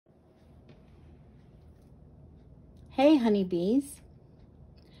Hey honeybees,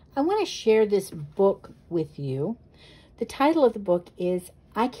 I want to share this book with you. The title of the book is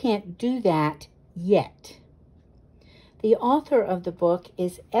I Can't Do That Yet. The author of the book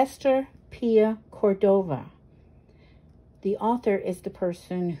is Esther Cordova. The author is the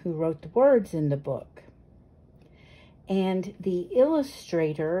person who wrote the words in the book. And the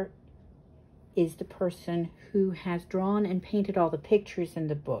illustrator is the person who has drawn and painted all the pictures in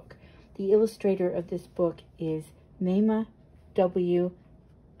the book. The illustrator of this book is Maima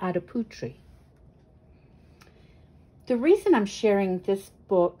Adiputri. The reason I'm sharing this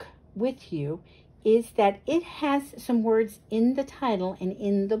book with you is that it has some words in the title and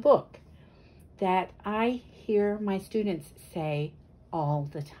in the book that I hear my students say all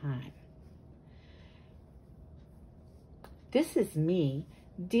the time. This is me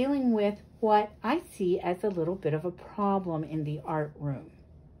dealing with what I see as a little bit of a problem in the art room.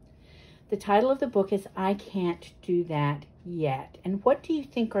 The title of the book is I Can't Do That Yet. And what do you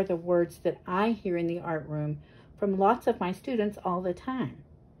think are the words that I hear in the art room from lots of my students all the time?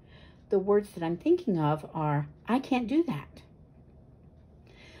 The words that I'm thinking of are, I can't do that.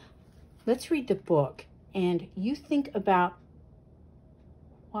 Let's read the book and you think about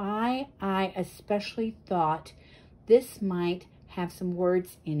why I especially thought this might have some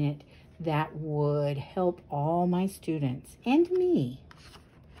words in it that would help all my students and me.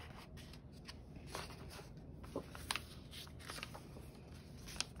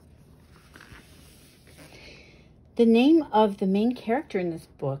 The name of the main character in this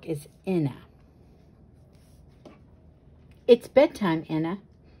book is Enna. It's bedtime, Enna.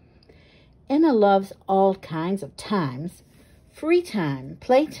 Enna loves all kinds of times. Free time,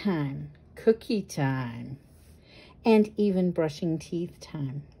 playtime, cookie time, and even brushing teeth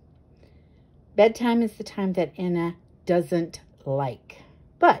time. Bedtime is the time that Enna doesn't like.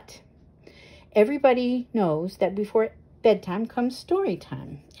 But everybody knows that before bedtime comes story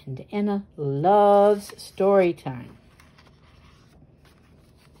time. And Enna loves story time.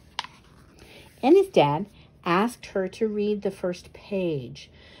 Enna's dad asked her to read the first page,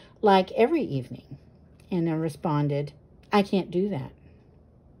 like every evening. Enna responded, I can't do that.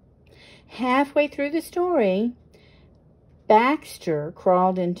 Halfway through the story, Baxter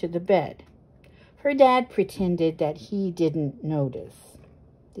crawled into the bed. Her dad pretended that he didn't notice.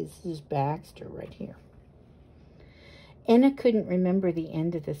 This is Baxter right here. Enna couldn't remember the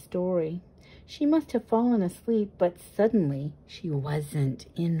end of the story. She must have fallen asleep, but suddenly she wasn't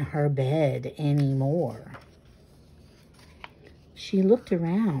in her bed anymore. She looked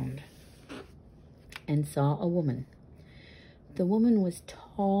around and saw a woman. The woman was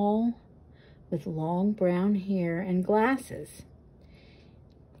tall, with long brown hair and glasses.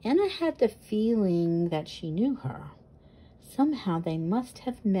 Enna had the feeling that she knew her. Somehow they must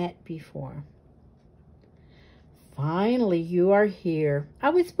have met before. Finally, you are here. I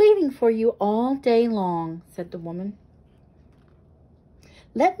was waiting for you all day long, said the woman.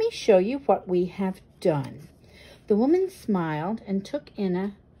 Let me show you what we have done. The woman smiled and took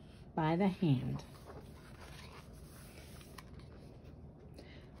Enna by the hand.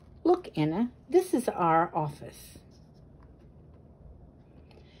 Look, Enna, this is our office.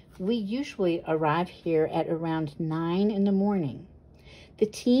 We usually arrive here at around 9 in the morning. The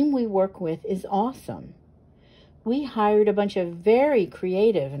team we work with is awesome. We hired a bunch of very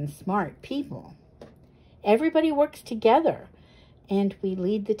creative and smart people. Everybody works together, and we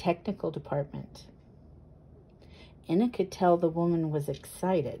lead the technical department. Enna could tell the woman was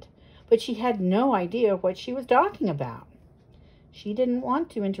excited, but she had no idea what she was talking about. She didn't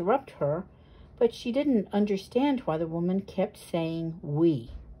want to interrupt her, but she didn't understand why the woman kept saying we.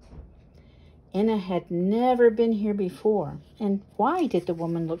 Enna had never been here before, and why did the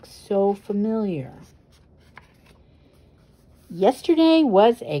woman look so familiar? Yesterday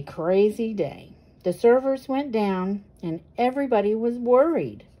was a crazy day. The servers went down and everybody was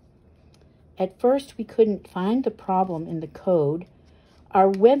worried. At first, we couldn't find the problem in the code. Our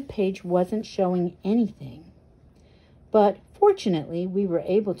web page wasn't showing anything. But fortunately, we were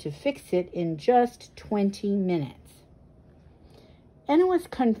able to fix it in just 20 minutes. Enna was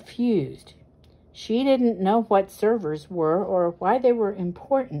confused. She didn't know what servers were or why they were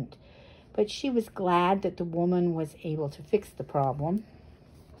important. But she was glad that the woman was able to fix the problem.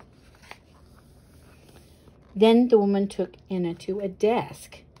 Then the woman took Enna to a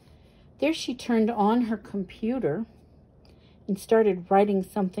desk. There she turned on her computer and started writing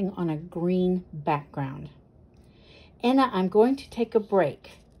something on a green background. Enna, I'm going to take a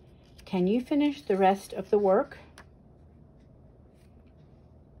break. Can you finish the rest of the work?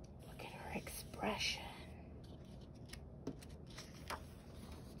 Look at her expression.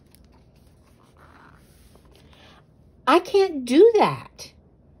 I can't do that."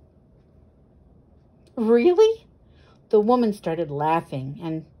 "Really?" The woman started laughing,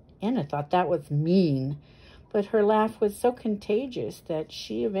 and Anna thought that was mean, but her laugh was so contagious that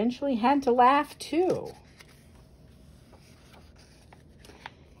she eventually had to laugh too.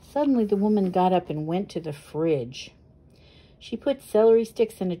 Suddenly, the woman got up and went to the fridge. She put celery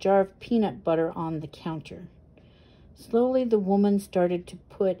sticks and a jar of peanut butter on the counter. Slowly, the woman started to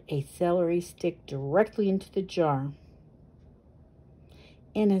put a celery stick directly into the jar.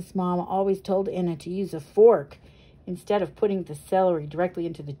 Anna's mom always told Anna to use a fork instead of putting the celery directly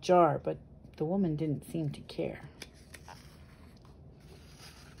into the jar, but the woman didn't seem to care.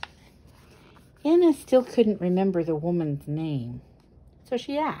 Anna still couldn't remember the woman's name, so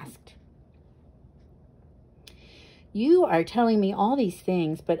she asked, "You are telling me all these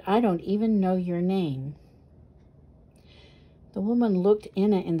things, but I don't even know your name." The woman looked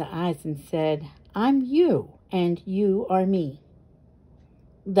Anna in the eyes and said, "I'm you, and you are me."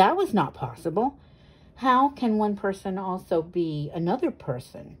 That was not possible. How can one person also be another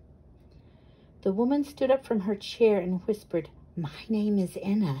person? The woman stood up from her chair and whispered, "My name is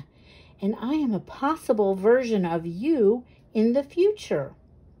Anna, and I am a possible version of you in the future.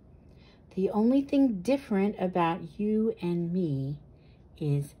 The only thing different about you and me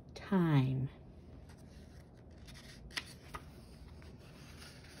is time."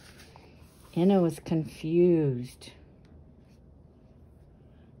 Anna was confused.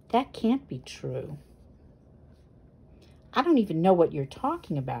 That can't be true. I don't even know what you're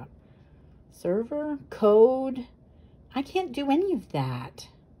talking about. Server? Code? I can't do any of that.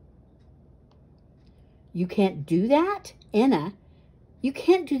 You can't do that? Anna, you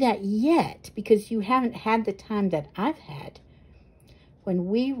can't do that yet because you haven't had the time that I've had. When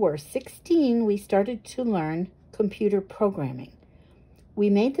we were 16, we started to learn computer programming. We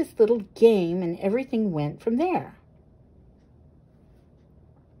made this little game and everything went from there.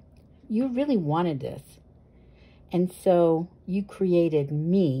 You really wanted this. And so you created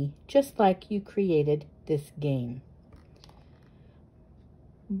me just like you created this game.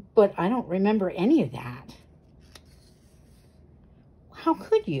 But I don't remember any of that. How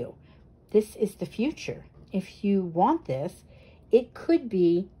could you? This is the future. If you want this, it could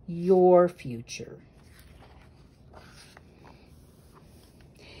be your future.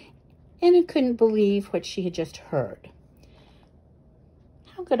 Anna couldn't believe what she had just heard.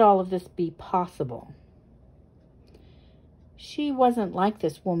 How could all of this be possible? She wasn't like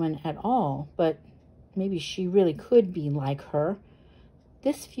this woman at all, but maybe she really could be like her.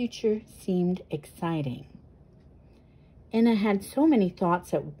 This future seemed exciting. Anna had so many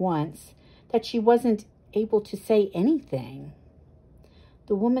thoughts at once that she wasn't able to say anything.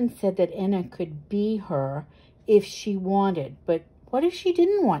 The woman said that Anna could be her if she wanted, but what if she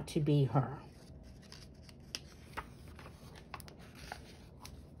didn't want to be her?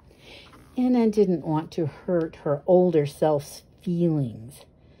 Anna didn't want to hurt her older self's feelings,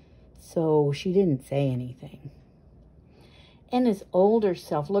 so she didn't say anything. Anna's older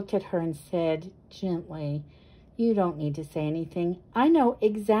self looked at her and said gently, "You don't need to say anything. I know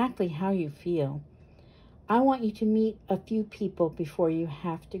exactly how you feel. I want you to meet a few people before you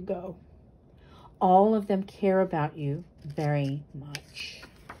have to go. All of them care about you very much."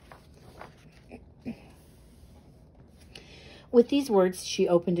 With these words, she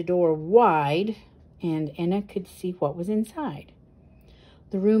opened a door wide, and Anna could see what was inside.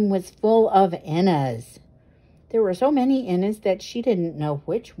 The room was full of Annas. There were so many Annas that she didn't know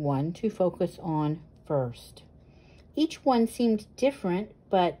which one to focus on first. Each one seemed different,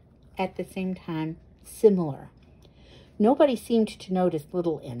 but at the same time similar. Nobody seemed to notice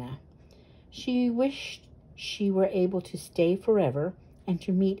little Anna. She wished she were able to stay forever and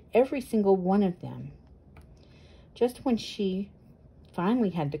to meet every single one of them. Just when she finally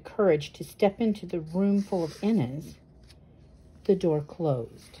had the courage to step into the room full of Annas, the door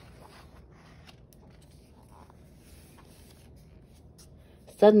closed.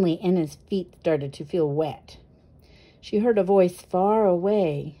 Suddenly, Anna's feet started to feel wet. She heard a voice far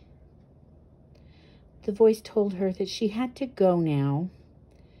away. The voice told her that she had to go now.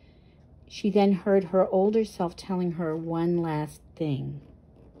 She then heard her older self telling her one last thing.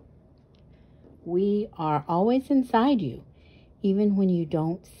 We are always inside you, even when you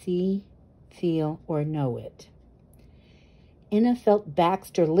don't see, feel, or know it. Anna felt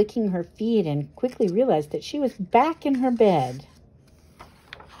Baxter licking her feet and quickly realized that she was back in her bed.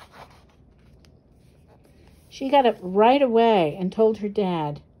 She got up right away and told her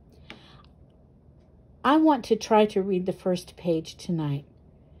dad, "I want to try to read the first page tonight.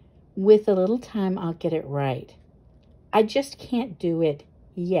 With a little time, I'll get it right. I just can't do it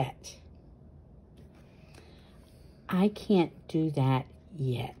yet." I can't do that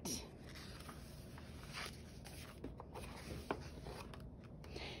yet.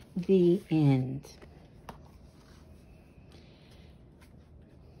 The end.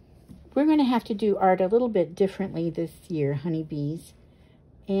 We're going to have to do art a little bit differently this year, honeybees.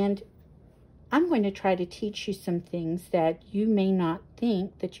 And I'm going to try to teach you some things that you may not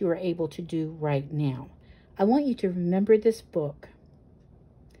think that you are able to do right now. I want you to remember this book.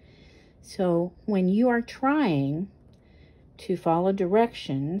 So when you are trying to follow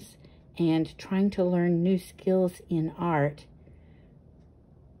directions and trying to learn new skills in art,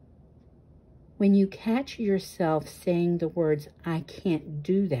 when you catch yourself saying the words, I can't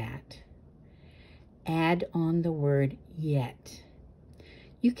do that, add on the word yet.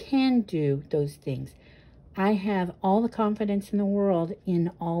 You can do those things. I have all the confidence in the world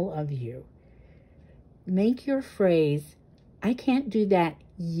in all of you. Make your phrase, I can't do that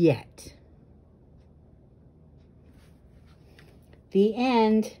yet. The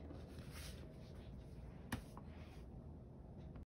end.